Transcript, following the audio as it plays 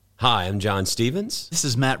Hi, I'm John Stevens, This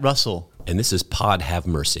is Matt Russell. and this is Pod Have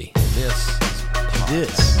Mercy. This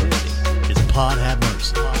is Pod Have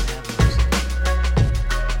Mercy.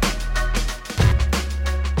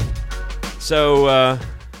 So,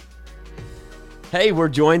 hey, we're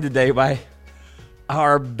joined today by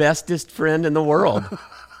our bestest friend in the world,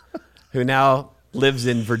 who now lives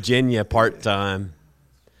in Virginia part-time,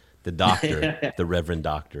 the doctor, the Reverend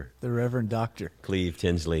Doctor, The Reverend Doctor. Cleve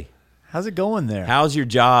Tinsley. How's it going there? How's your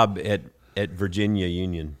job at Virginia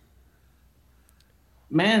Union?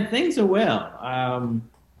 Man, things are well.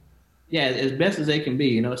 Yeah, as best as they can be.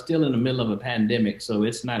 You know, it's still in the middle of a pandemic, so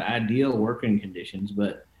it's not ideal working conditions,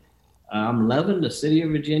 but I'm loving the city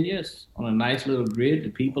of Virginia. It's on a nice little grid. The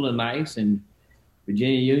people are nice, and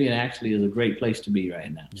Virginia Union actually is a great place to be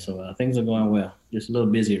right now. So things are going well. Just a little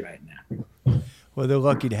busy right now. Well, they're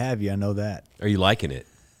lucky to have you. I know that. Are you liking it?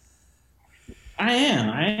 I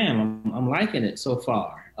am. I'm liking it so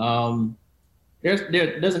far.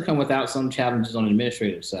 There doesn't come without some challenges on the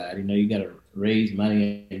administrative side. You know, you got to raise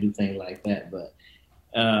money and do things like that. But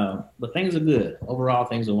things are good. Overall,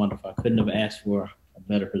 things are wonderful. I couldn't have asked for a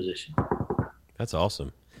better position. That's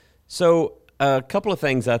awesome. So a couple of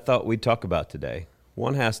things I thought we'd talk about today.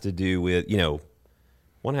 One has to do with,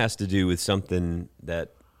 something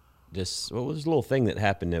that just, what was a little thing that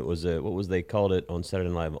happened? It was what was they called it on Saturday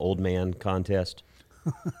Night Live? Old man contest.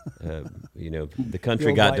 The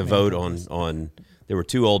country got to vote on, there were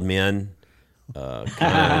two old men kind of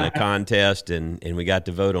in a contest, and we got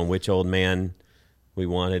to vote on which old man we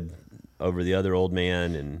wanted over the other old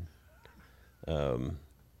man, and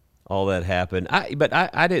all that happened. But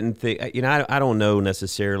I didn't think, I don't know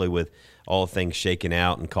necessarily with all things shaking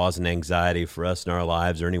out and causing anxiety for us in our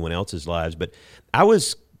lives or anyone else's lives, but I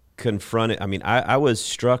was confronted. I was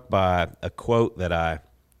struck by a quote that I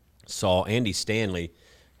saw. Andy Stanley,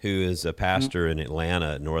 who is a pastor in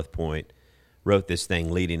Atlanta at North Point, wrote this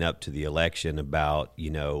thing leading up to the election about,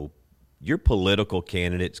 your political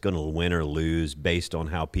candidate's going to win or lose based on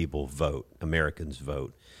how people vote, Americans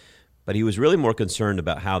vote. But he was really more concerned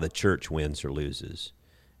about how the church wins or loses,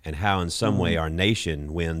 and how in some way our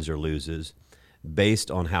nation wins or loses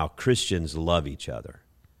based on how Christians love each other.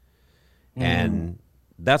 And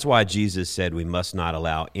that's why Jesus said we must not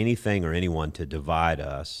allow anything or anyone to divide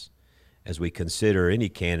us as we consider any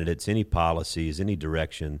candidates, any policies, any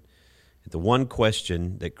direction. The one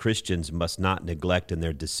question that Christians must not neglect in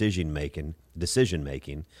their decision making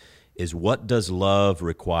is, what does love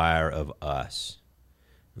require of us?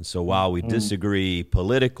 And so while we disagree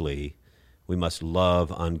politically, we must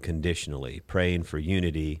love unconditionally, praying for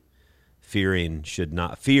unity. Fear should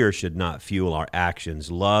not fuel our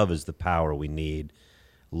actions. Love is the power we need.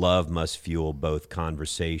 Love must fuel both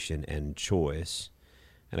conversation and choice.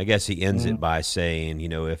 And I guess he ends it by saying,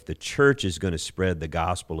 if the church is going to spread the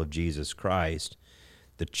gospel of Jesus Christ,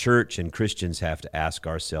 the church and Christians have to ask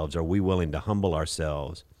ourselves, are we willing to humble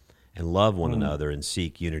ourselves and love one another and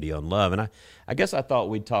seek unity on love? And I guess I thought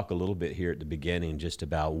we'd talk a little bit here at the beginning just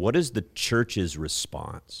about what is the church's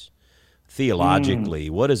response? Theologically,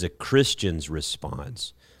 what is a Christian's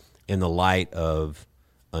response in the light of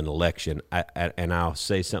an election? And I'll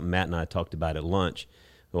say something Matt and I talked about at lunch.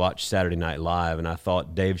 We watched Saturday Night Live, and I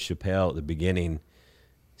thought Dave Chappelle at the beginning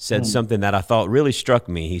said something that I thought really struck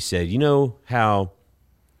me. He said, how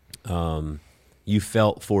you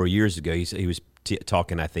felt 4 years ago. He was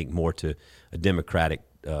talking, I think, more to a Democratic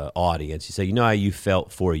audience. He said, how you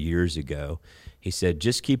felt 4 years ago. He said,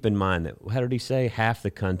 just keep in mind that, how did he say, half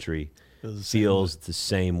the country feels the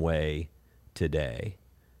same way today.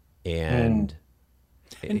 And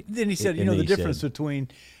then he said, the difference between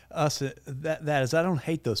us, that is, I don't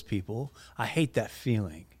hate those people. I hate that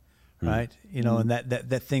feeling, right? And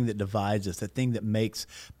that thing that divides us, that thing that makes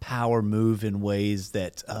power move in ways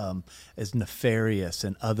that is nefarious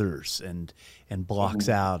and others and blocks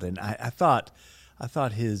out. And I thought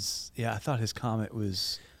his comment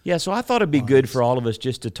was. Yeah, so I thought it'd be good for all of us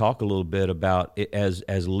just to talk a little bit about it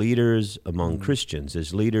as leaders among Christians,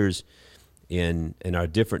 as leaders in our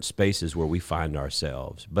different spaces where we find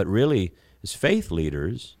ourselves. But really, as faith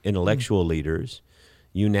leaders, intellectual leaders,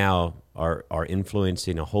 you now are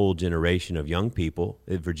influencing a whole generation of young people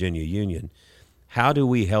at Virginia Union. How do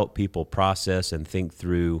we help people process and think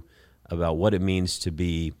through about what it means to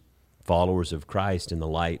be followers of Christ in the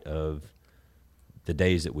light of the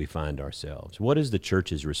days that we find ourselves? What is the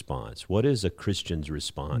church's response? What is a Christian's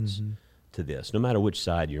response to this, no matter which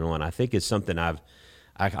side you're on? I think it's something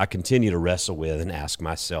I continue to wrestle with and ask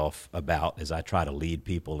myself about as I try to lead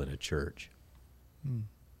people in a church.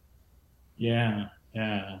 Yeah.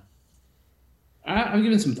 I've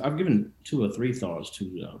given 2 or 3 thoughts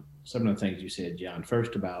to some of the things you said, John.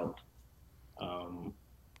 First about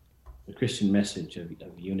the Christian message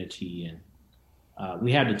of unity, and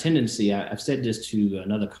we have the tendency. I've said this to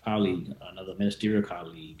another colleague, another ministerial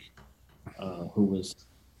colleague, who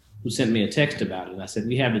sent me a text about it. And I said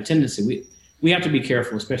we have the tendency. We have to be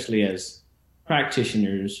careful, especially as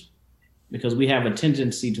practitioners, because we have a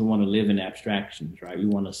tendency to want to live in abstractions, right? We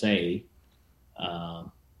want to say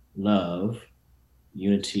love,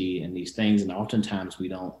 unity, and these things, and oftentimes we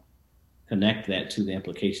don't connect that to the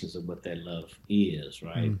implications of what that love is,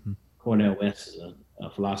 right? Mm-hmm. Cornel West is a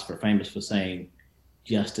philosopher famous for saying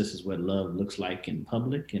justice is what love looks like in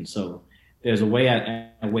public. And so there's a way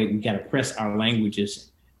we got to press our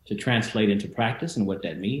languages to translate into practice and what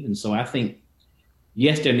that means. And so I think,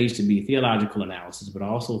 yes, there needs to be theological analysis, but I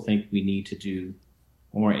also think we need to do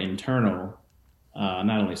more internal,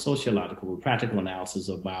 not only sociological, but practical analysis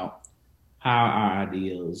about how our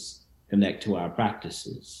ideals connect to our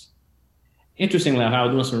practices. Interestingly, I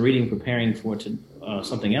was doing some reading preparing for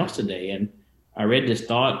something else today, and I read this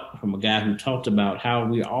thought from a guy who talked about how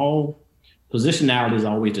positionality is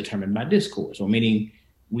always determined by discourse, or meaning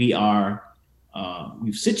we've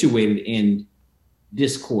situated in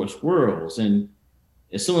discourse worlds, and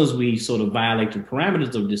as soon as we sort of violate the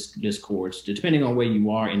parameters of this discourse, depending on where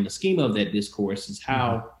you are in the schema of that discourse, is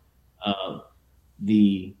how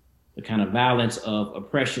the kind of violence of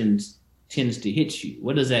oppressions tends to hit you.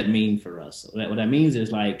 What does that mean for us? What that means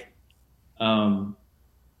is like,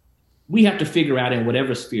 we have to figure out in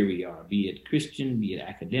whatever sphere we are, be it Christian, be it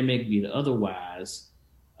academic, be it otherwise,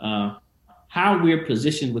 how we're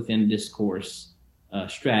positioned within discourse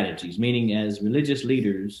strategies, meaning as religious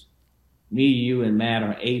leaders, me, you, and Matt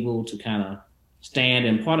are able to kind of stand,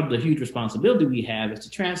 and part of the huge responsibility we have is to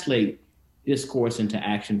translate discourse into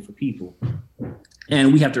action for people.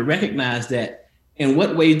 And we have to recognize that in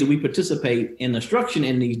what ways do we participate in instruction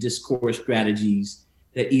in these discourse strategies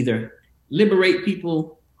that either liberate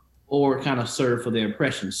people or kind of serve for their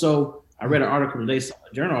oppression. So I read an article today,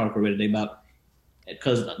 a journal article today about,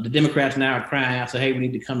 because the Democrats now are crying out, say, hey, we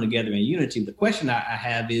need to come together in unity. The question I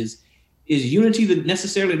have is unity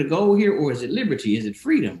necessarily the goal here, or is it liberty? Is it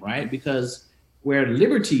freedom, right? Because where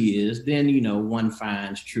liberty is, then, one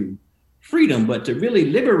finds true freedom. But to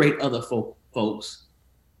really liberate other folks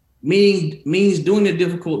means doing the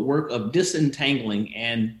difficult work of disentangling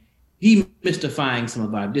and demystifying some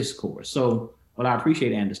of our discourse. So what I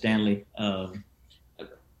appreciate, Andy Stanley,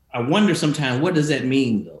 I wonder sometimes, what does that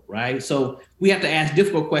mean though, right? So we have to ask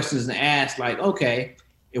difficult questions and ask like, okay,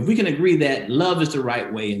 if we can agree that love is the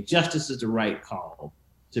right way and justice is the right call,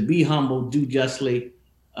 to be humble, do justly,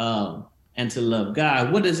 and to love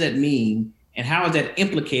God, what does that mean? And how is that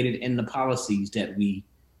implicated in the policies that we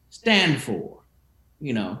stand for?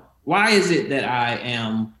 Why is it that I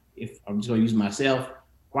am, if I'm just going to use myself,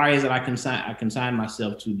 why is it I consign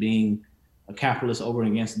myself to being a capitalist over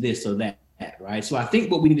and against this or that, right? So I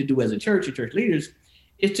think what we need to do as a church and church leaders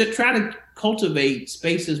is to try to cultivate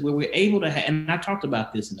spaces where we're able to have, and I talked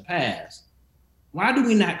about this in the past, why do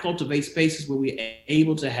we not cultivate spaces where we're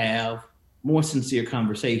able to have more sincere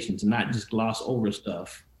conversations and not just gloss over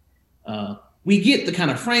stuff? We get the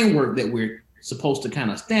kind of framework that we're supposed to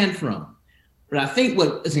kind of stand from. But I think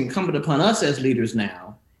what is incumbent upon us as leaders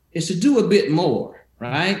now is to do a bit more,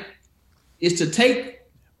 right? Is to take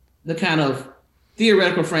the kind of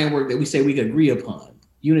theoretical framework that we say we agree upon,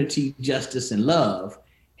 unity, justice, and love,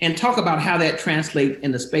 and talk about how that translates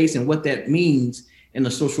in the space and what that means in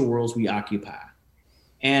the social worlds we occupy.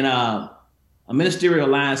 And a ministerial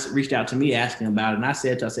alliance reached out to me asking about it. And I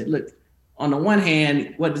said, look, on the one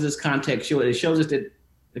hand, what does this context show? It shows us that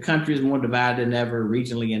the country is more divided than ever,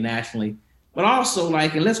 regionally and nationally. But also,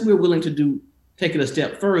 like, unless we're willing to take it a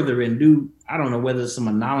step further and do, I don't know whether it's some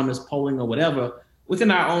anonymous polling or whatever,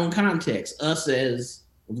 within our own context, us as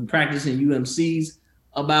we practice in UMCs,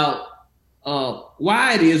 about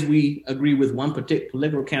why it is we agree with one particular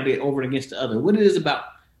political candidate over and against the other, what it is about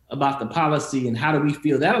the policy, and how do we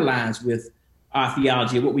feel that aligns with our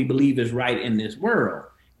theology of what we believe is right in this world.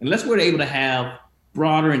 Unless we're able to have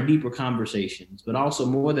broader and deeper conversations, but also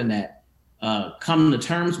more than that, come to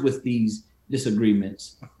terms with these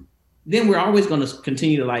disagreements, then we're always going to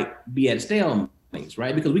continue to be at stalemates,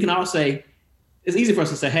 right? Because we can all say, it's easy for us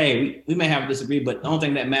to say, hey, we may have a disagreement, but the only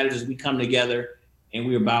thing that matters is we come together and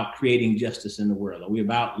we're about creating justice in the world, or we're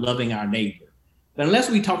about loving our neighbor. But unless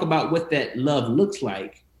we talk about what that love looks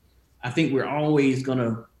like, I think we're always going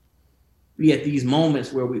to be at these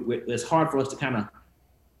moments where it's hard for us to kind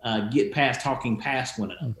of get past talking past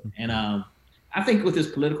one another. And I think what this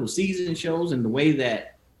political season shows, and the way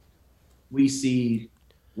that we see,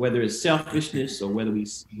 whether it's selfishness or whether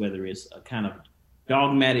it's a kind of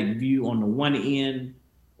dogmatic view on the one end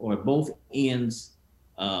or both ends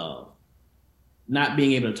not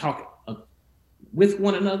being able to talk with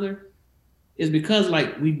one another is because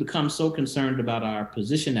like we've become so concerned about our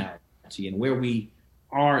positionality and where we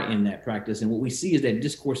are in that practice. And what we see is that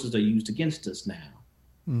discourses are used against us now.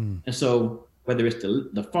 And so whether it's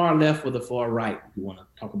the far left or the far right, if you want to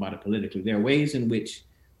talk about it politically, there are ways in which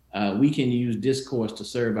we can use discourse to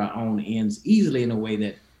serve our own ends easily in a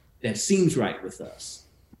way that seems right with us.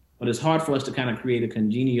 But it's hard for us to kind of create a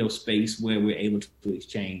congenial space where we're able to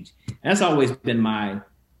exchange. And that's always been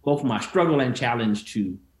both my struggle and challenge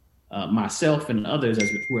to myself and others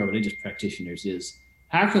who are religious practitioners is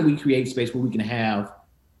how can we create space where we can have,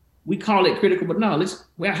 we call it critical, but no,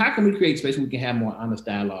 how can we create space where we can have more honest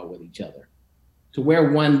dialogue with each other? To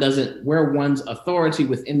where one's authority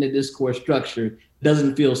within the discourse structure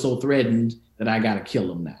doesn't feel so threatened that I got to kill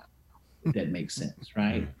them now, if that makes sense,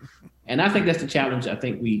 right? And I think that's the challenge I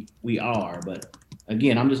think we are. But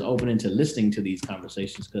again, I'm just open into listening to these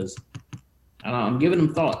conversations because I'm giving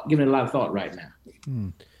it a lot of thought right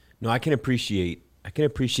now. No, I can appreciate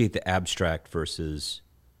the abstract versus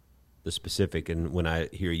the specific. And when I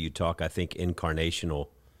hear you talk, I think incarnational.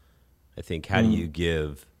 I think how do you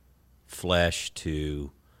give flesh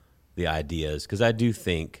to the ideas? Because I do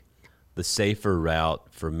think the safer route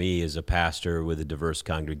for me as a pastor with a diverse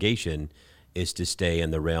congregation is to stay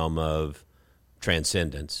in the realm of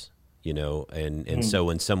transcendence, and so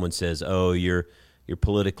when someone says, oh, you're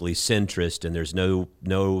politically centrist and there's no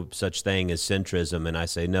such thing as centrism, and I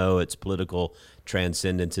say, no, it's political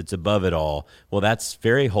transcendence, it's above it all. Well, that's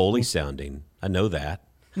very holy sounding. I know that.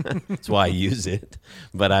 That's why I use it.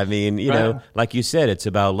 But I mean, like you said, it's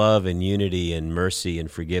about love and unity and mercy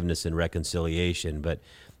and forgiveness and reconciliation. But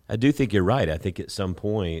I do think you're right. I think at some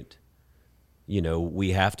point,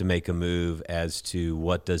 we have to make a move as to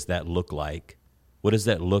what does that look like? What does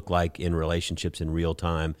that look like in relationships in real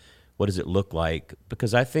time? What does it look like?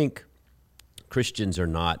 Because I think Christians are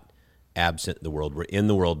not absent in the world. We're in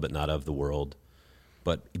the world, but not of the world.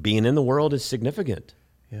 But being in the world is significant.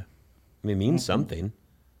 Yeah. I mean, it means something.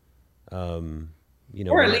 Or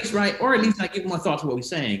at least I give more thought to what we're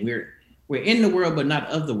saying. We're in the world, but not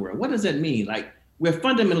of the world. What does that mean? Like we're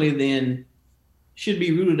fundamentally then should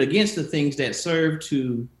be rooted against the things that serve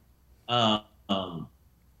to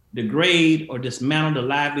degrade or dismantle the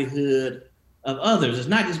livelihood of others. It's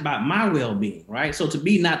not just about my well-being, right? So to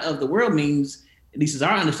be not of the world means, at least as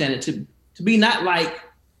our understanding, to be not like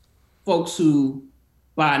folks who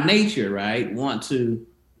by nature, right, want to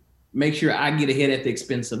make sure I get ahead at the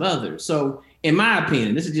expense of others. So in my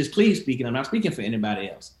opinion, this is just Cleve speaking, I'm not speaking for anybody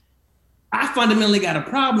else. I fundamentally got a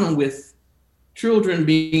problem with children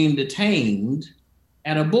being detained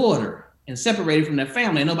at a border and separated from their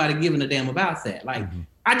family and nobody giving a damn about that. Like,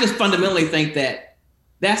 I just fundamentally think that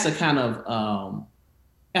that's a kind of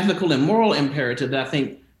ethical and moral imperative that I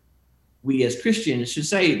think we as Christians should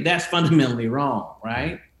say that's fundamentally wrong,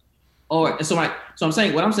 right? So I'm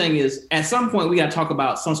saying, what I'm saying is at some point we got to talk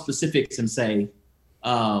about some specifics and say,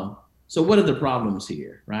 so what are the problems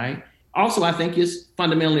here, right? Also, I think it's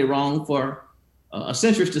fundamentally wrong for a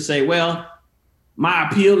centrist to say, well, my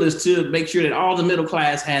appeal is to make sure that all the middle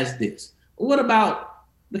class has this. What about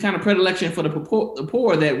the kind of predilection for the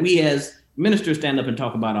poor that we as ministers stand up and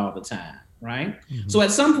talk about all the time, right? So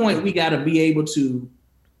at some point we got to be able to,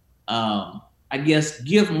 I guess,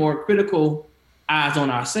 give more critical eyes on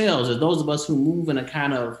ourselves as those of us who move in a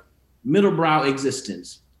kind of middle brow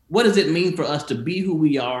existence. What does it mean for us to be who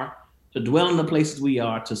we are, to dwell in the places we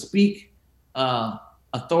are, to speak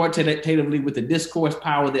authoritatively with the discourse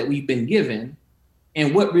power that we've been given?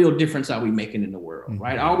 And what real difference are we making in the world,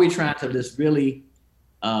 right? Are we trying to just really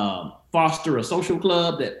foster a social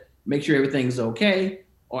club that makes sure everything's okay?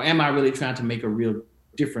 Or am I really trying to make a real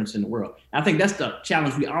difference in the world? I think that's the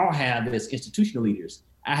challenge we all have as institutional leaders.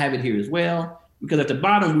 I have it here as well, because at the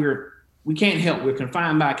bottom, we can't help. We're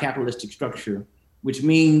confined by a capitalistic structure, which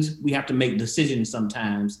means we have to make decisions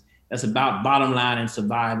sometimes that's about bottom line and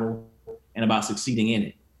survival and about succeeding in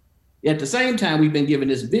it. At the same time, we've been given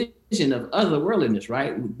this vision of otherworldliness,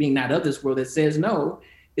 right? Being not of this world that says, no,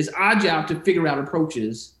 it's our job to figure out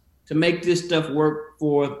approaches to make this stuff work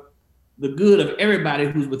for the good of everybody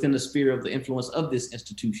who's within the sphere of the influence of this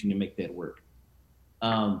institution to make that work.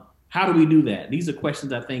 How do we do that? These are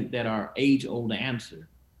questions I think that are age old to answer.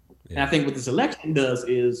 Yeah. And I think what this election does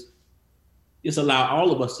is just allow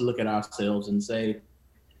all of us to look at ourselves and say,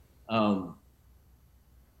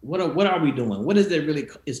 what are we doing? What is there really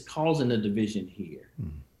is causing the division here?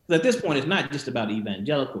 Because at this point, it's not just about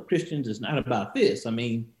evangelical Christians. It's not about this. I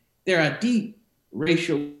mean, there are deep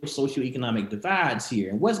racial, socioeconomic divides here.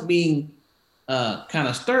 And what's being kind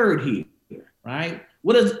of stirred here, right?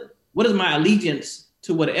 What is my allegiance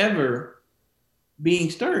to whatever being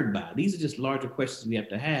stirred by? These are just larger questions we have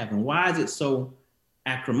to have. And why is it so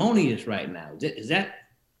acrimonious right now? Is that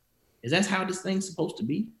how this thing's supposed to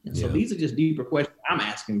be? And so these are just deeper questions I'm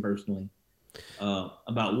asking personally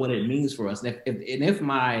about what it means for us. And if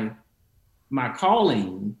my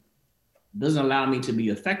calling doesn't allow me to be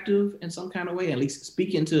effective in some kind of way, at least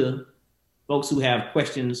speaking to folks who have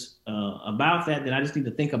questions about that, then I just need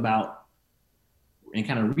to think about and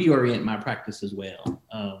kind of reorient my practice as well.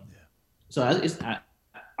 So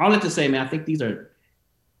all that to say, man, I think these are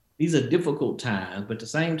difficult times, but at the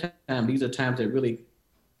same time, these are times that really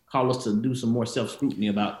call us to do some more self-scrutiny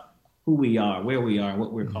about who we are, where we are, and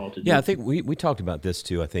what we're called to do. Yeah, I think we talked about this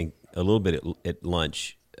too, I think, a little bit at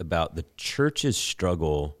lunch about the church's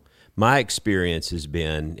struggle. My experience has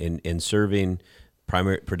been in serving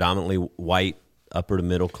predominantly white, upper to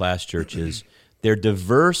middle class churches. They're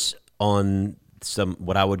diverse on some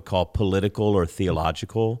what I would call political or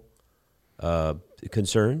theological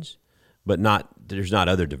concerns, but there's not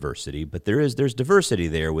other diversity, but there's diversity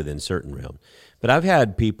there within certain realms. But I've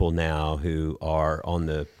had people now who are on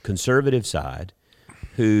the conservative side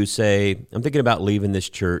who say, I'm thinking about leaving this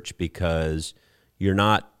church because you're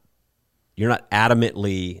not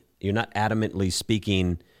adamantly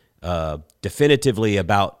speaking definitively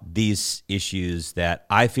about these issues that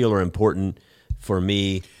I feel are important for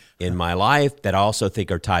me in my life that I also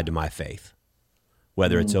think are tied to my faith,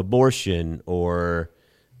 whether it's abortion or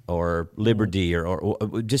liberty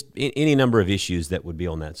or just any number of issues that would be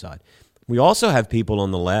on that side. We also have people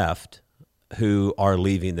on the left who are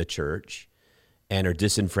leaving the church and are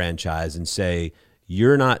disenfranchised and say,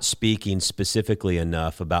 you're not speaking specifically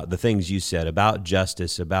enough about the things you said, about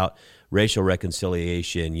justice, about racial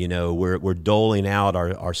reconciliation. You know, we're doling out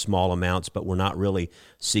our small amounts, but we're not really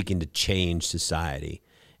seeking to change society.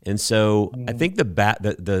 And so I think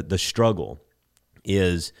the struggle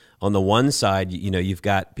is on the one side, you know, you've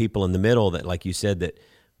got people in the middle that, like you said, that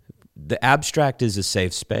the abstract is a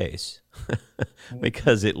safe space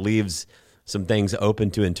because it leaves some things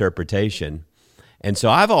open to interpretation. And so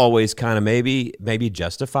I've always kind of maybe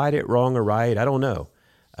justified it wrong or right. I don't know,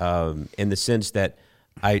 in the sense that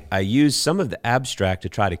I use some of the abstract to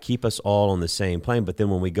try to keep us all on the same plane. But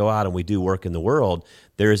then when we go out and we do work in the world,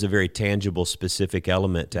 there is a very tangible, specific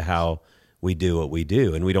element to how we do what we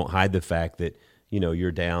do. And we don't hide the fact that, you know,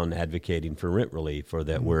 you're down advocating for rent relief, or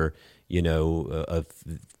that we're, you know,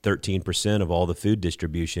 13% of all the food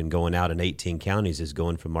distribution going out in 18 counties is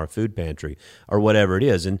going from our food pantry, or whatever it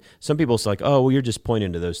is. And some people say, like, oh, well, you're just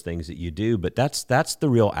pointing to those things that you do. But that's the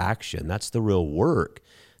real action. That's the real work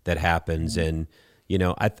that happens. And, you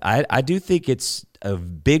know, I do think it's a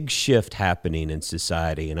big shift happening in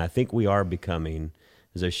society. And I think we are becoming,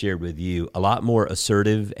 as I shared with you, a lot more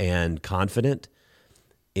assertive and confident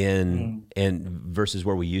and versus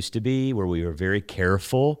where we used to be, where we were very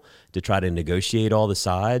careful to try to negotiate all the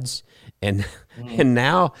sides. And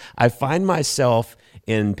now I find myself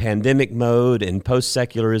in pandemic mode and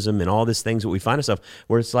post-secularism and all these things that we find ourselves,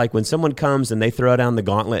 where it's like when someone comes and they throw down the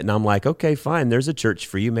gauntlet and I'm like, okay, fine, there's a church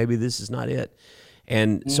for you. Maybe this is not it.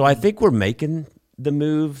 And so I think we're making the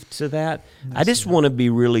move to that. I just want to be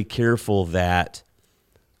really careful that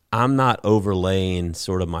I'm not overlaying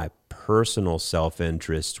sort of my personal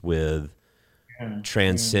self-interest with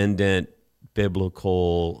transcendent,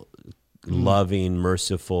 biblical, loving,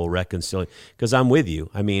 merciful, reconciliation. Because I'm with you.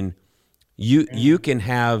 I mean, you can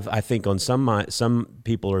have, I think, on some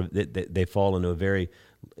people they fall into a very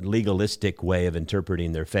legalistic way of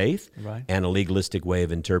interpreting their faith, right, and a legalistic way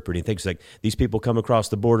of interpreting things like these people come across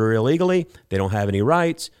the border illegally, they don't have any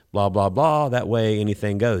rights, blah, blah, blah. That way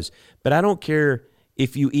anything goes. But I don't care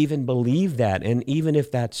if you even believe that. And even if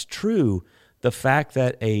that's true, the fact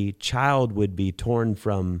that a child would be torn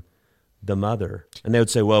from the mother, and they would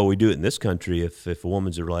say, well, we do it in this country. If a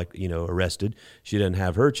woman's arrested, she doesn't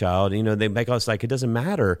have her child. You know, they make us like, it doesn't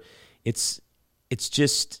matter. It's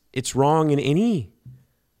wrong in any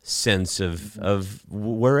sense of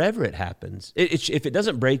wherever it happens. If it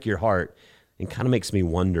doesn't break your heart, it kind of makes me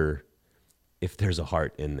wonder if there's a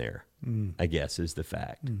heart in there, I guess, is the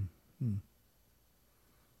fact.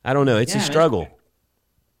 I don't know. It's a struggle.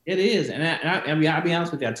 It is. And I mean, I'll be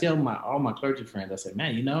honest with you. I tell all my clergy friends, I say,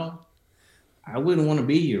 man, you know, I wouldn't want to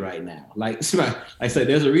be here right now. Like I said,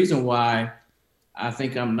 there's a reason why I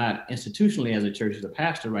think I'm not institutionally as a church as a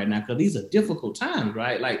pastor right now, because these are difficult times,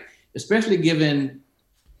 right? Like, especially given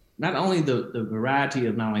not only the variety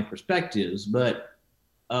of not only perspectives, but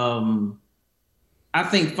I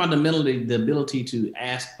think fundamentally the ability to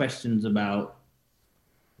ask questions about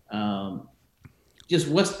just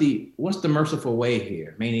what's the merciful way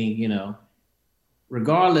here? Meaning,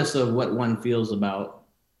 regardless of what one feels about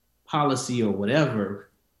policy or whatever,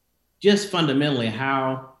 just fundamentally,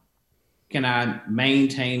 how can I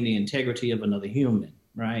maintain the integrity of another human,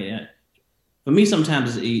 right? For me,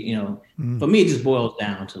 sometimes, for me, it just boils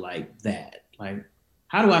down to like that. Like,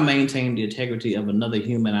 how do I maintain the integrity of another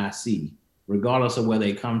human I see, regardless of where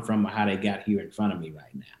they come from or how they got here in front of me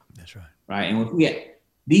right now? That's right. Right. And if we get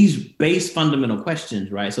these base fundamental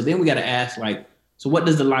questions, right? So then we got to ask, like, so what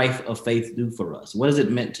does the life of faith do for us? What is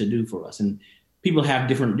it meant to do for us? And people have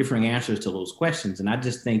different answers to those questions. And I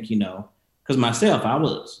just think, because myself, I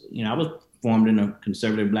was formed in a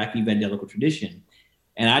conservative Black evangelical tradition.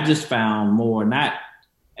 And I just found more, not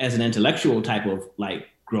as an intellectual type of like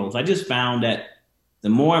growth, I just found that the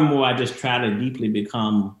more and more I just try to deeply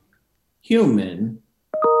become human,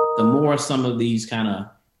 the more some of these kind of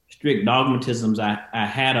strict dogmatisms I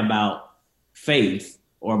had about faith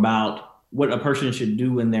or about what a person should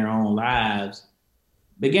do in their own lives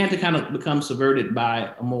began to kind of become subverted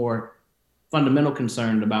by a more fundamental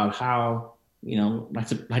concern about how, like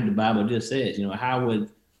the Bible just says, how would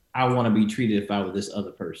I want to be treated if I were this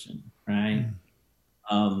other person, right?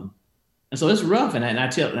 And so it's rough, and I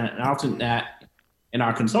tell, and often that in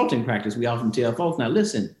our consulting practice, we often tell folks, now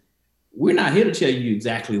listen, we're not here to tell you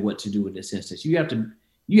exactly what to do in this instance. You have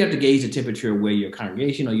to gauge the temperature of where your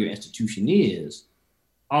congregation or your institution is.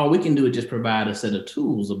 All we can do is just provide a set of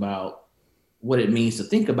tools about what it means to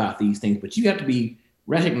think about these things, but you have to be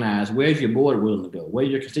recognized. Where's your board willing to go? Where's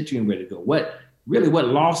your constituent ready to go? What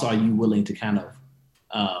loss are you willing to kind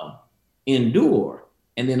of endure?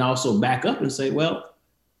 And then also back up and say, well,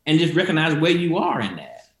 and just recognize where you are in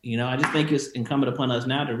that. I just think it's incumbent upon us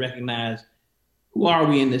now to recognize, who are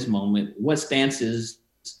we in this moment? What stances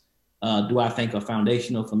do I think are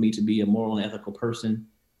foundational for me to be a moral and ethical person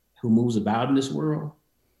who moves about in this world?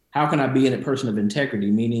 How can I be a person of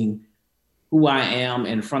integrity, meaning who I am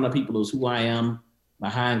in front of people is who I am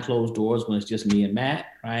behind closed doors when it's just me and Matt,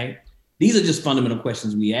 right? These are just fundamental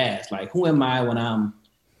questions we ask, like, who am I when I'm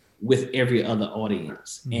with every other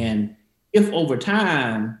audience? Mm-hmm. And if over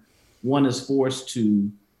time one is forced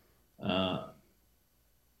to,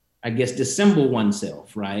 dissemble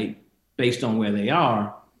oneself, right, based on where they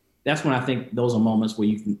are, that's when I think those are moments where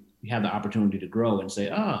you have the opportunity to grow and say,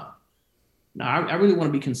 no, I really want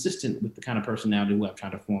to be consistent with the kind of personality who I'm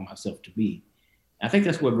trying to form myself to be. I think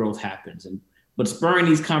that's where growth happens. But spurring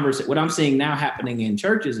these conversations, what I'm seeing now happening in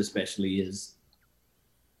churches especially is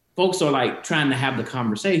folks are like trying to have the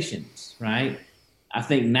conversations, right? I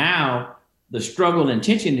think now the struggle and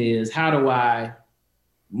tension is, how do I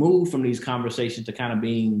move from these conversations to kind of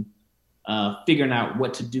being, figuring out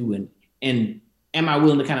what to do, and am I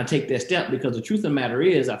willing to kind of take that step? Because the truth of the matter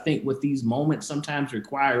is, I think what these moments sometimes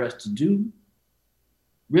require us to do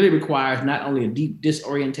really requires not only a deep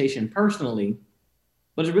disorientation personally,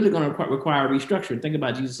 but it's really going to require restructuring. Think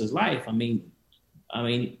about Jesus's life. I mean,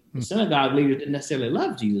 the synagogue leaders didn't necessarily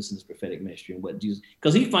love Jesus in his prophetic ministry and what Jesus,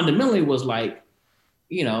 because he fundamentally was like,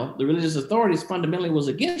 the religious authorities fundamentally was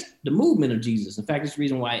against the movement of Jesus. In fact, it's the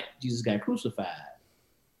reason why Jesus got crucified.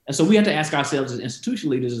 And so we have to ask ourselves as institution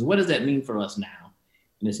leaders, is what does that mean for us now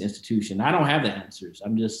in this institution? I don't have the answers.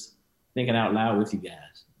 I'm just thinking out loud with you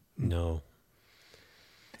guys. No.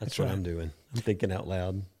 That's what right. I'm doing. I'm thinking out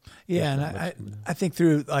loud. Yeah, and I think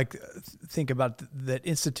think about that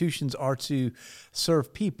institutions are to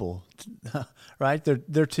serve people, right?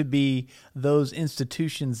 They're to be those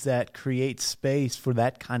institutions that create space for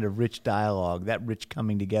that kind of rich dialogue, that rich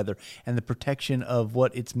coming together, and the protection of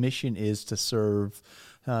what its mission is to serve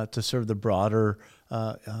the broader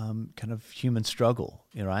kind of human struggle,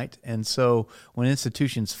 right? And so when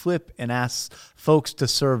institutions flip and ask folks to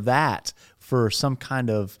serve that for some kind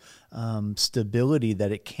of stability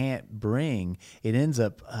that it can't bring, it ends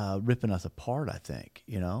up ripping us apart, I think,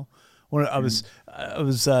 When I was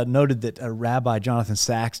noted that Rabbi Jonathan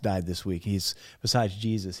Sacks died this week. He's, besides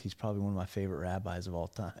Jesus, he's probably one of my favorite rabbis of all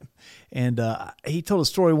time. And he told a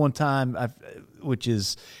story one time, which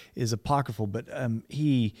is apocryphal, but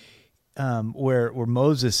where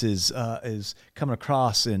Moses is coming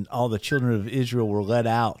across, and all the children of Israel were let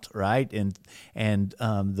out, right? And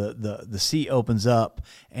the sea opens up,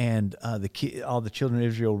 and all the children of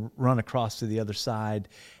Israel run across to the other side,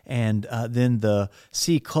 and then the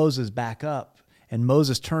sea closes back up, and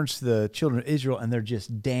Moses turns to the children of Israel, and they're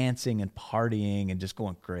just dancing and partying and just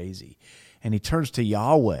going crazy. And he turns to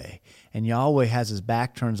Yahweh, and Yahweh has his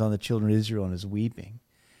back turns on the children of Israel and is weeping.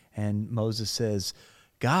 And Moses says,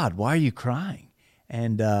 God, why are you crying?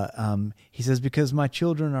 And he says, because my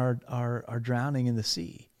children are drowning in the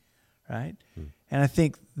sea, right? And I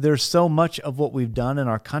think there's so much of what we've done in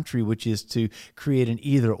our country, which is to create an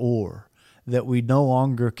either or, that we no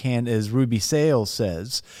longer can, as Ruby Sales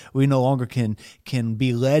says, we no longer can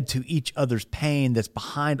be led to each other's pain that's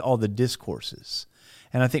behind all the discourses.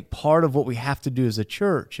 And I think part of what we have to do as a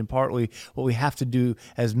church, and partly what we have to do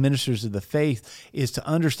as ministers of the faith, is to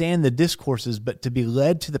understand the discourses, but to be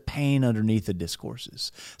led to the pain underneath the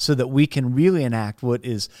discourses, so that we can really enact what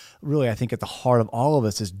is really, I think, at the heart of all of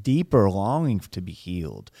us, is deeper longing to be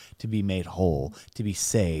healed, to be made whole, to be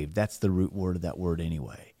saved. That's the root word of that word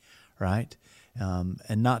anyway, right?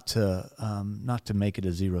 And not to make it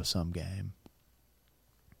a zero-sum game.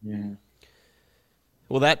 Yeah.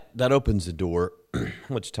 Well, that opens the door. How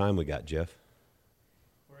much time we got, Jeff?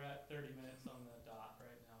 We're at 30 minutes on the dot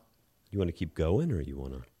right now. You want to keep going, or you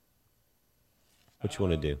want to? What you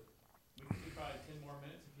want to do? We can do probably 10 more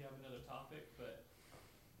minutes if you have another topic, but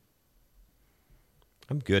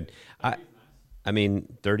I'm good. I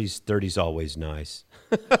mean, 30's always nice.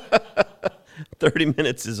 30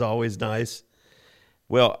 minutes is always nice.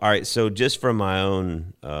 Well, all right. So just from my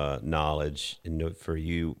own knowledge, and for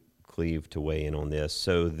you, Cleve, to weigh in on this.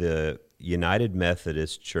 So the United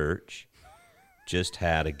Methodist Church just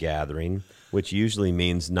had a gathering, which usually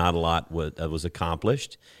means not a lot was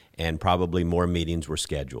accomplished, and probably more meetings were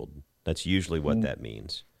scheduled. That's usually what that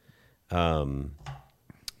means.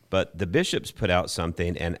 But the bishops put out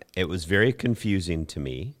something, and it was very confusing to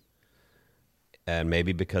me, and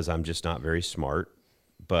maybe because I'm just not very smart,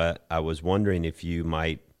 but I was wondering if you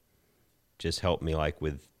might just help me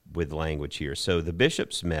with language here. So the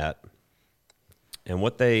bishops met, and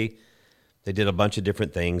what they did a bunch of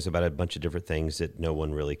different things about a bunch of different things that no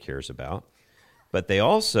one really cares about. But they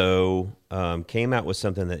also came out with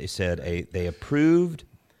something that they said they approved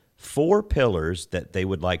 4 pillars that they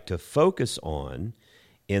would like to focus on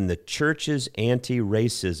in the church's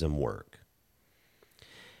anti-racism work.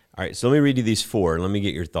 All right, so let me read you these 4, and let me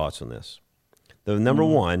get your thoughts on this. The number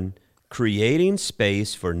 1, creating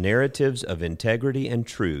space for narratives of integrity and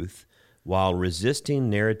truth while resisting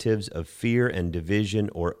narratives of fear and division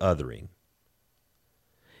or othering.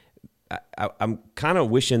 I'm kind of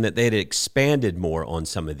wishing that they'd expanded more on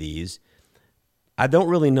some of these. I don't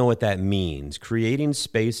really know what that means. Creating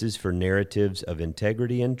spaces for narratives of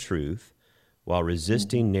integrity and truth while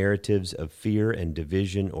resisting narratives of fear and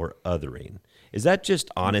division or othering. Is that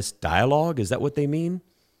just honest dialogue? Is that what they mean?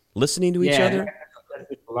 Listening to each other?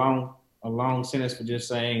 A long sentence for just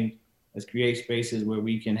saying, let's create spaces where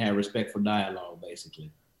we can have respect for dialogue,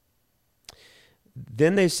 basically.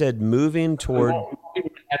 Then they said moving toward... We want people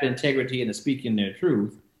to have integrity and to speaking their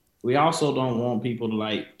truth. We also don't want people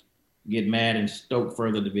to get mad and stoke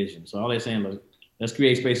further division. So all they're saying, look, let's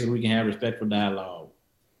create spaces where we can have respect for dialogue,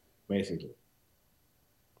 basically.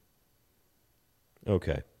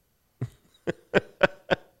 Okay.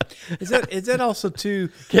 Is that also too?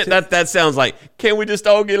 That sounds like, can't we just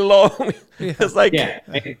all get along? Yeah. It's like, Yeah.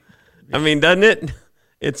 I mean, doesn't it?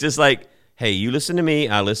 It's just like, hey, you listen to me,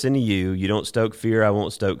 I listen to you. You don't stoke fear, I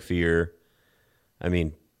won't stoke fear. I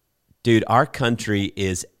mean, dude, our country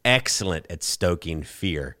is excellent at stoking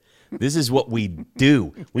fear. This is what we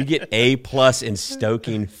do. We get A+ in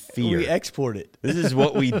stoking fear. We export it. This is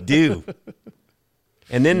what we do.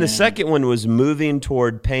 And then the second one was moving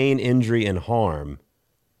toward pain, injury, and harm.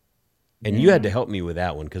 And you had to help me with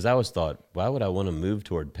that one, because I always thought, why would I want to move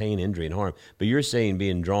toward pain, injury, and harm? But you're saying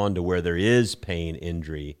being drawn to where there is pain,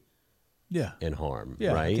 injury, and harm,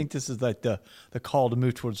 Yeah, right? I think this is like the call to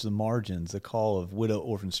move towards the margins, the call of widow,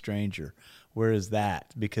 orphan, stranger. Where is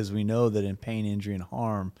that? Because we know that in pain, injury, and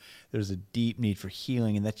harm, there's a deep need for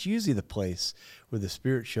healing, and that's usually the place where the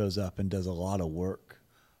Spirit shows up and does a lot of work.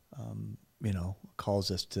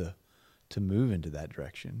 Calls us to move into that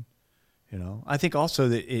direction. I think also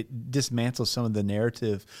that it dismantles some of the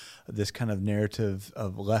narrative. This kind of narrative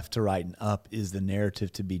of left to right and up is the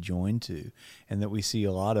narrative to be joined to, and that we see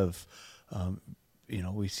a lot of,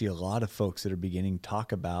 folks that are beginning to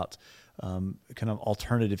talk about kind of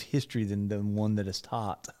alternative history than the one that is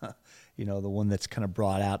taught. The one that's kind of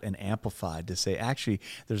brought out and amplified to say, actually,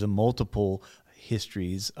 there's a multiple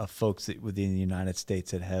histories of folks that within the United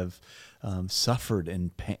States that have suffered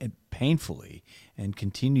and painfully and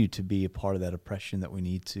continue to be a part of that oppression that we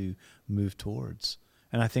need to move towards.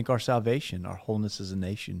 And I think our salvation, our wholeness as a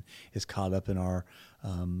nation, is caught up in our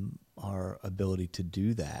ability to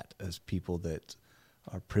do that as people that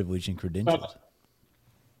are privileged and credentialed.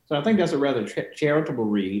 So I think that's a rather charitable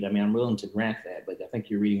read. I mean, I'm willing to grant that, but I think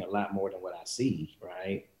you're reading a lot more than what I see,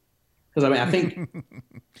 right? Because I think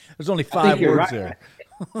there's only 5 words there.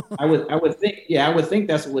 I would think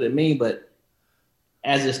that's what it means. But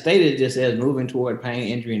as it stated, it just says moving toward pain,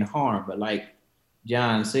 injury, and harm. But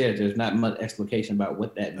John said, there's not much explication about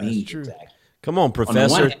what that means true. exactly. Come on,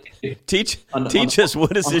 Professor. Teach us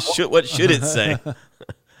what should it say?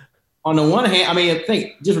 On the one hand, I mean, I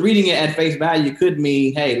think just reading it at face value could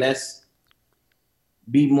mean, hey, let's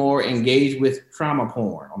be more engaged with trauma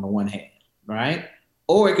porn on the one hand, right?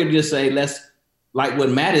 Or it could just say, let's, like what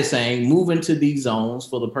Matt is saying, move into these zones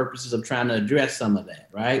for the purposes of trying to address some of that,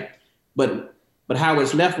 right? But how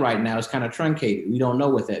it's left right now is kind of truncated. We don't know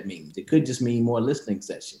what that means. It could just mean more listening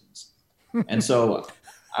sessions. And so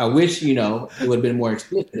I wish, it would have been more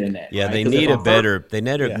explicit in that. Yeah, right? they need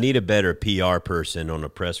a better PR person on a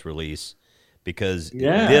press release, because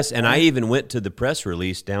this, and I even went to the press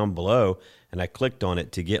release down below and I clicked on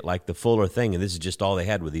it to get like the fuller thing, and this is just all they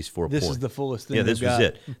had with these 4 points. This is the fullest thing. Yeah, this was got.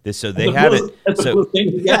 it. So they have it. So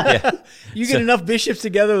you get enough bishops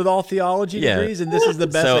together with all theology degrees, and this is the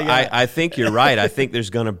best. So they got. I think you're right. I think there's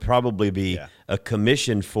going to probably be a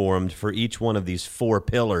commission formed for each one of these 4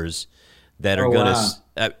 pillars that are going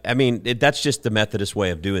to. I mean, that's just the Methodist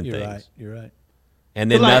way of doing things. You're right.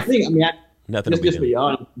 And then nothing will just for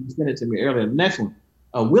y'all, you sent it to me earlier. The next one,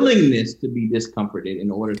 a willingness to be discomforted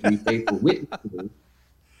in order to be faithful witnesses,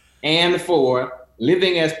 and for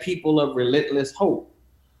living as people of relentless hope.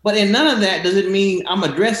 But in none of that does it mean I'm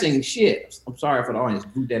addressing shit. I'm sorry for the audience,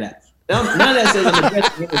 boot that out. None of that says I'm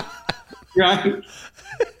addressing it. Right?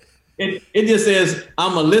 It just says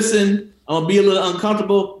I'm gonna listen. I'm gonna be a little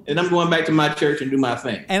uncomfortable, and I'm going back to my church and do my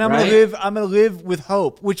thing. And I'm gonna live with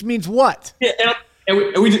hope, which means what? Yeah, and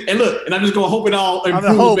look, and I'm just gonna hope it all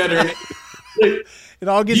improves better. It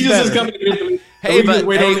all gets Jesus better. is coming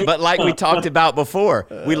eventually. But like we talked about before,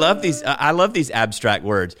 we love these. I love these abstract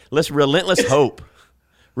words. Relentless hope.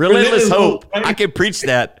 Relentless hope. I can preach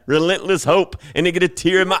that. Relentless hope, and they get a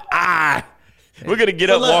tear in my eye. We're gonna get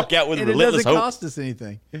up, walk out with relentless hope. It doesn't cost us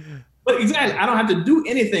anything. But exactly, I don't have to do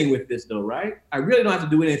anything with this, though, right? I really don't have to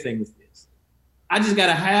do anything with this. I just got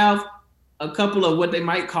to have a couple of what they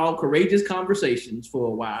might call courageous conversations for a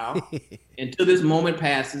while until this moment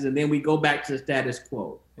passes, and then we go back to the status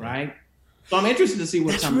quo, right? So I'm interested to see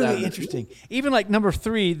what comes out. That's really interesting. Even like number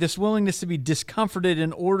 3, this willingness to be discomforted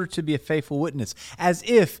in order to be a faithful witness, as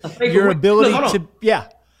if your ability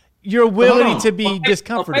your ability to be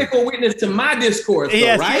discomforted. A faithful witness to my discourse,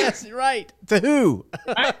 though, right? Yes, right. To who?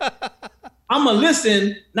 Right? I'm going to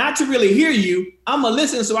listen, not to really hear you. I'm going to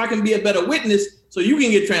listen so I can be a better witness so you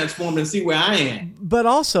can get transformed and see where I am. But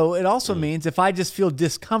also, it also means if I just feel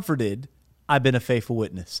discomforted, I've been a faithful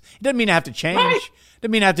witness. It doesn't mean I have to change. Right. It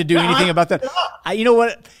doesn't mean I have to do anything about that. You know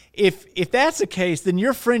what? If that's the case, then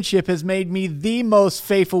your friendship has made me the most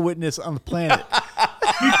faithful witness on the planet.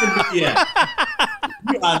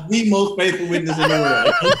 You are the most faithful witness in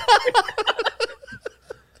the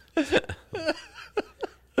world.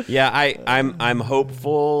 Yeah, I'm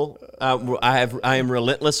hopeful. I am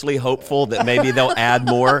relentlessly hopeful that maybe they'll add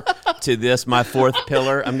more to this. My 4th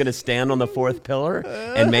pillar. I'm going to stand on the 4th pillar,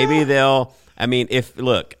 and maybe they'll. I mean,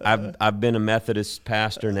 I've been a Methodist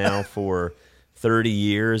pastor now for 30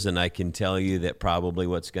 years, and I can tell you that probably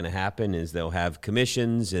what's going to happen is they'll have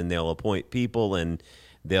commissions and they'll appoint people and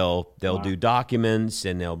they'll do documents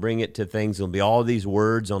and they'll bring it to things. There'll be all these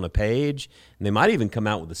words on a page, and they might even come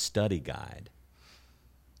out with a study guide.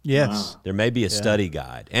 Yes. There may be a study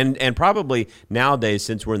guide. And probably nowadays,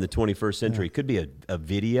 since we're in the 21st century, it could be a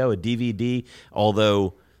video, a DVD,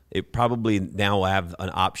 although it probably now will have an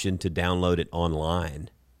option to download it online.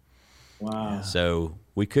 Wow. So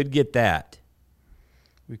we could get that.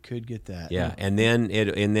 Yeah, and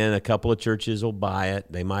then a couple of churches will buy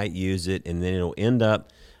it. They might use it, and then it'll end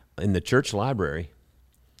up in the church library,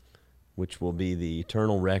 which will be the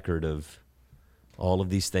eternal record of all of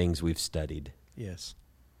these things we've studied. Yes.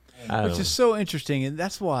 Which is so interesting, and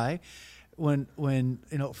that's why when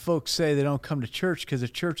folks say they don't come to church because the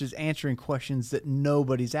church is answering questions that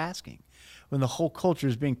nobody's asking. When the whole culture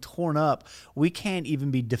is being torn up, we can't even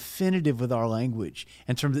be definitive with our language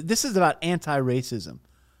in terms of this is about anti-racism,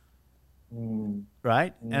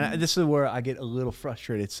 right? And this is where I get a little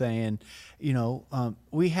frustrated, saying,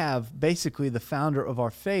 we have basically the founder of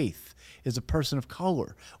our faith is a person of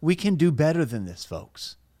color. We can do better than this,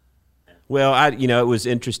 folks. Well, it was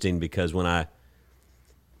interesting because when I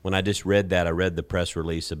just read that, I read the press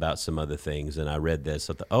release about some other things, and I read this.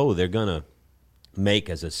 I thought, they're going to make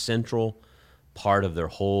as a central part of their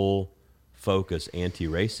whole focus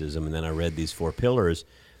anti-racism. And then I read these 4 pillars,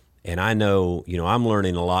 and I know, I'm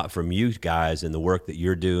learning a lot from you guys and the work that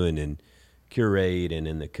you're doing in Curate and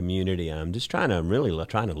in the community. I'm just trying to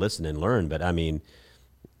listen and learn. But I mean,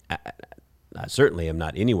 I certainly am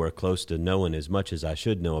not anywhere close to knowing as much as I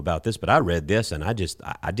should know about this, but I read this and I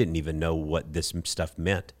didn't even know what this stuff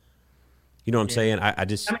meant. You know what I'm Yeah. saying? I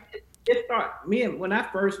just, I mean, when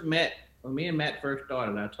me and Matt first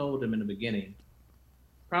started, I told him in the beginning,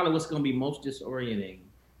 probably what's going to be most disorienting,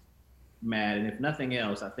 Matt, and if nothing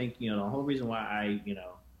else, I think, the whole reason why I,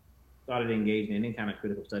 started engaging in any kind of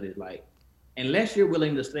critical study is like, unless you're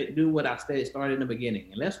willing to do what I started in the beginning,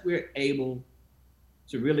 unless we're able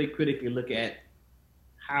to really critically look at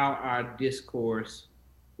how our discourse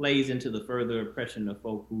plays into the further oppression of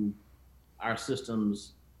folk who our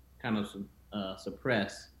systems kind of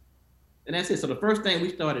suppress. And that's it. So the first thing we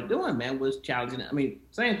started doing, man, was challenging. I mean,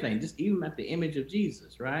 same thing, just even at the image of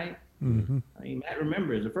Jesus, right? Mm-hmm. I mean, Matt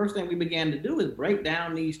remembers the first thing we began to do is break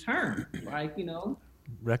down these terms, like,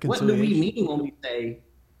 what do we mean when we say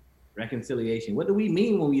reconciliation? What do we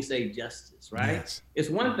mean when we say justice, right? Yes. It's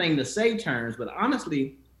one thing to say terms, but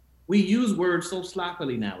honestly, we use words so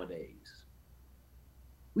sloppily nowadays.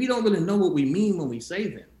 We don't really know what we mean when we say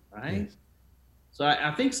them, right? Yes. So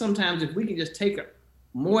I think sometimes if we can just take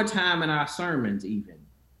more time in our sermons, even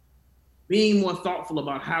being more thoughtful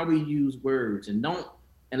about how we use words, and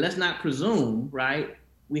let's not presume, right,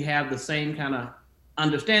 we have the same kind of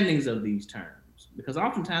understandings of these terms, because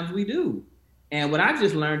oftentimes we do. And what I've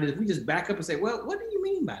just learned is we just back up and say, well, what do you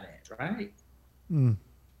mean by that, right? Mm.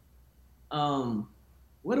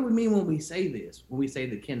 What do we mean when we say this, when we say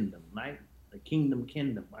the kingdom, right? The kingdom,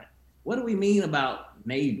 right? What do we mean about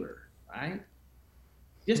neighbor, right?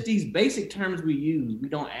 Just these basic terms we use, we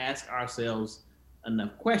don't ask ourselves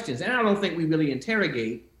enough questions. And I don't think we really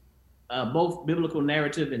interrogate both biblical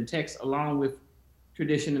narrative and text along with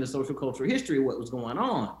tradition and the social cultural history of what was going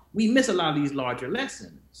on. We miss a lot of these larger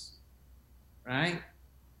lessons, right?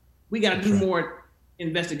 We got to do more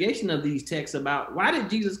investigation of these texts about why did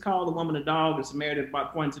Jesus call the woman a dog and Samaritan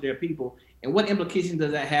about pointing to their people, and what implications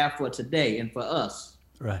does that have for today and for us,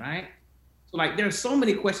 right? So like there's so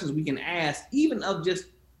many questions we can ask, even of just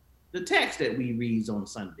the text that we read on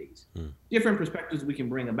Sundays. Different perspectives we can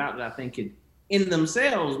bring about that I think could in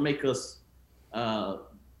themselves make us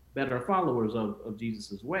better followers of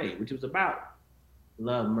Jesus's way, which was about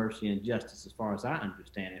love, mercy, and justice as far as I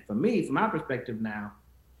understand it. For me, from my perspective now,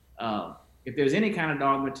 if there's any kind of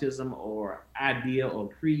dogmatism or idea or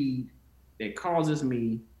creed that causes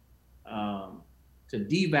me to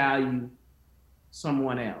devalue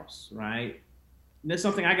someone else, right? And that's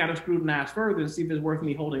something I got to scrutinize further and see if it's worth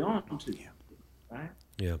me holding on to, right?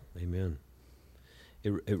 Yeah, amen.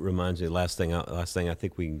 It reminds me, last thing I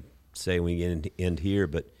think we can say when we end here,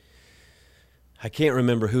 but I can't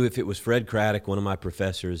remember who, if it was Fred Craddock, one of my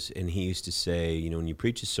professors, and he used to say, when you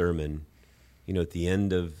preach a sermon, at the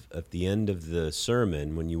end of the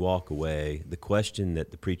sermon, when you walk away, the question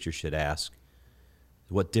that the preacher should ask,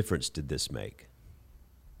 what difference did this make?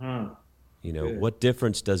 What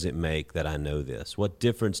difference does it make that I know this? What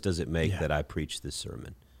difference does it make that I preach this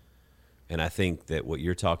sermon? And I think that what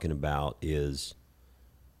you're talking about is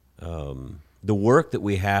the work that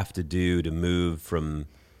we have to do to move from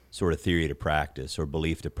sort of theory to practice or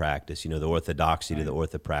belief to practice, the orthodoxy to the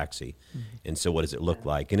orthopraxy. Mm-hmm. And so what does it look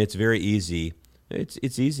like? And it's very easy.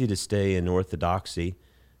 It's easy to stay in orthodoxy.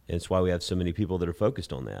 And it's why we have so many people that are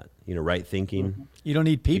focused on that. Right thinking. You don't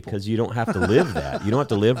need people. Because you don't have to live that. You don't have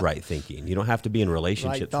to live right thinking. You don't have to be in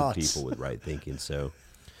relationships with people with right thinking. So,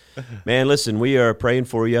 man, listen, we are praying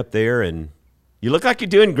for you up there. And you look like you're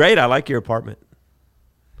doing great. I like your apartment.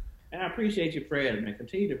 And I appreciate your prayers, man.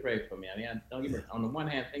 Continue to pray for me. I mean, don't get me, on the one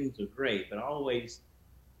hand, things are great, but always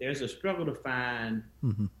there's a struggle to find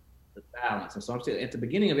the balance. And so I'm saying at the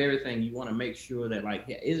beginning of everything, you want to make sure that, like,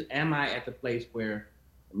 am I at the place where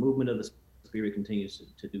the movement of the Spirit continues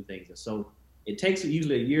to do things? And so it takes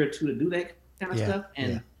usually a year or two to do that kind of stuff.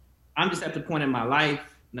 And I'm just at the point in my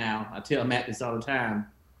life now, I tell Matt this all the time,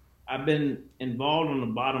 I've been involved on the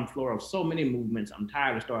bottom floor of so many movements. I'm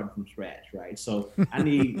tired of starting from scratch, right? So I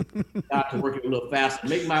need God to work it a little faster.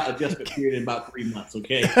 Make my adjustment period in about 3 months,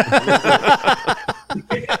 okay?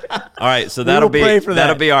 All right, so that'll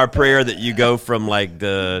be our prayer, that you go from like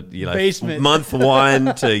the basement month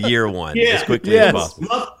 1 to year 1 as quickly as possible.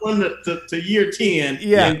 Month 1 to year 10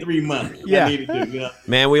 in 3 months. Yeah. I need to do,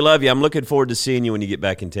 Man, we love you. I'm looking forward to seeing you when you get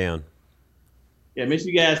back in town. Yeah, miss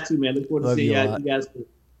you guys too, man. Look forward to seeing you guys too.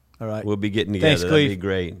 All right. We'll be getting together. Thanks, That'd be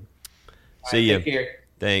great. See you. Take care.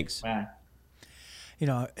 Thanks. Bye.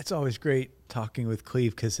 It's always great talking with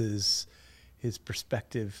Cleve because his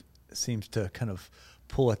perspective seems to kind of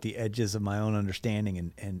pull at the edges of my own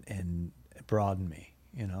understanding and broaden me.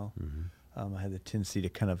 I had the tendency to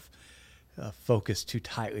kind of focus too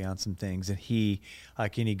tightly on some things, and he,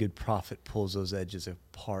 like any good prophet, pulls those edges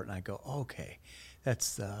apart, and I go, okay,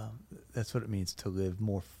 that's what it means to live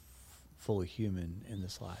more fully human in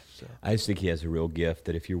this life. So I just think he has a real gift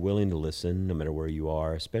that if you're willing to listen, no matter where you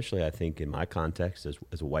are, especially I think in my context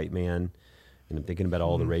as a white man, and I'm thinking about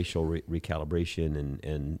all the racial recalibration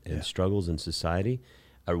and struggles in society,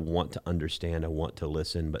 I want to understand, I want to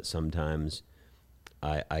listen, but sometimes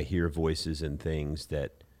I hear voices and things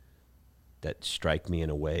that strike me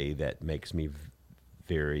in a way that makes me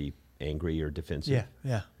very angry or defensive.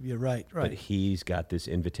 Yeah, you're right. But he's got this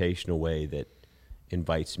invitational way that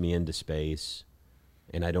invites me into space,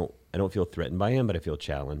 and I don't feel threatened by him, but I feel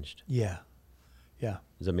challenged. Yeah.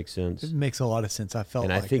 Does that make sense? It makes a lot of sense. I felt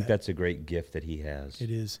and like I think that. that's a great gift that he has.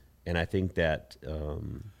 It is. And I think that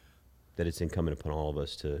that it's incumbent upon all of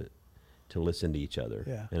us to listen to each other.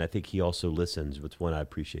 Yeah. And I think he also listens, which one I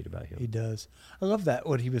appreciate about him. He does. I love that,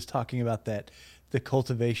 what he was talking about, that the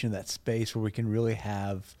cultivation of that space where we can really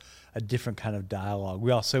have a different kind of dialogue.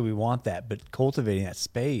 We all say we want that, but cultivating that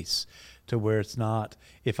space to where it's not,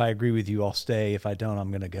 if I agree with you, I'll stay. If I don't,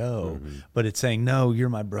 I'm going to go. But it's saying, no, you're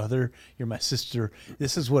my brother, you're my sister.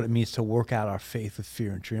 This is what it means to work out our faith with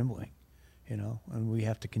fear and trembling, and we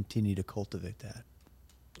have to continue to cultivate that.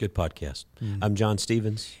 Good podcast. I'm John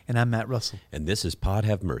Stevens. And I'm Matt Russell. And this is Pod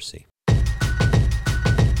Have Mercy.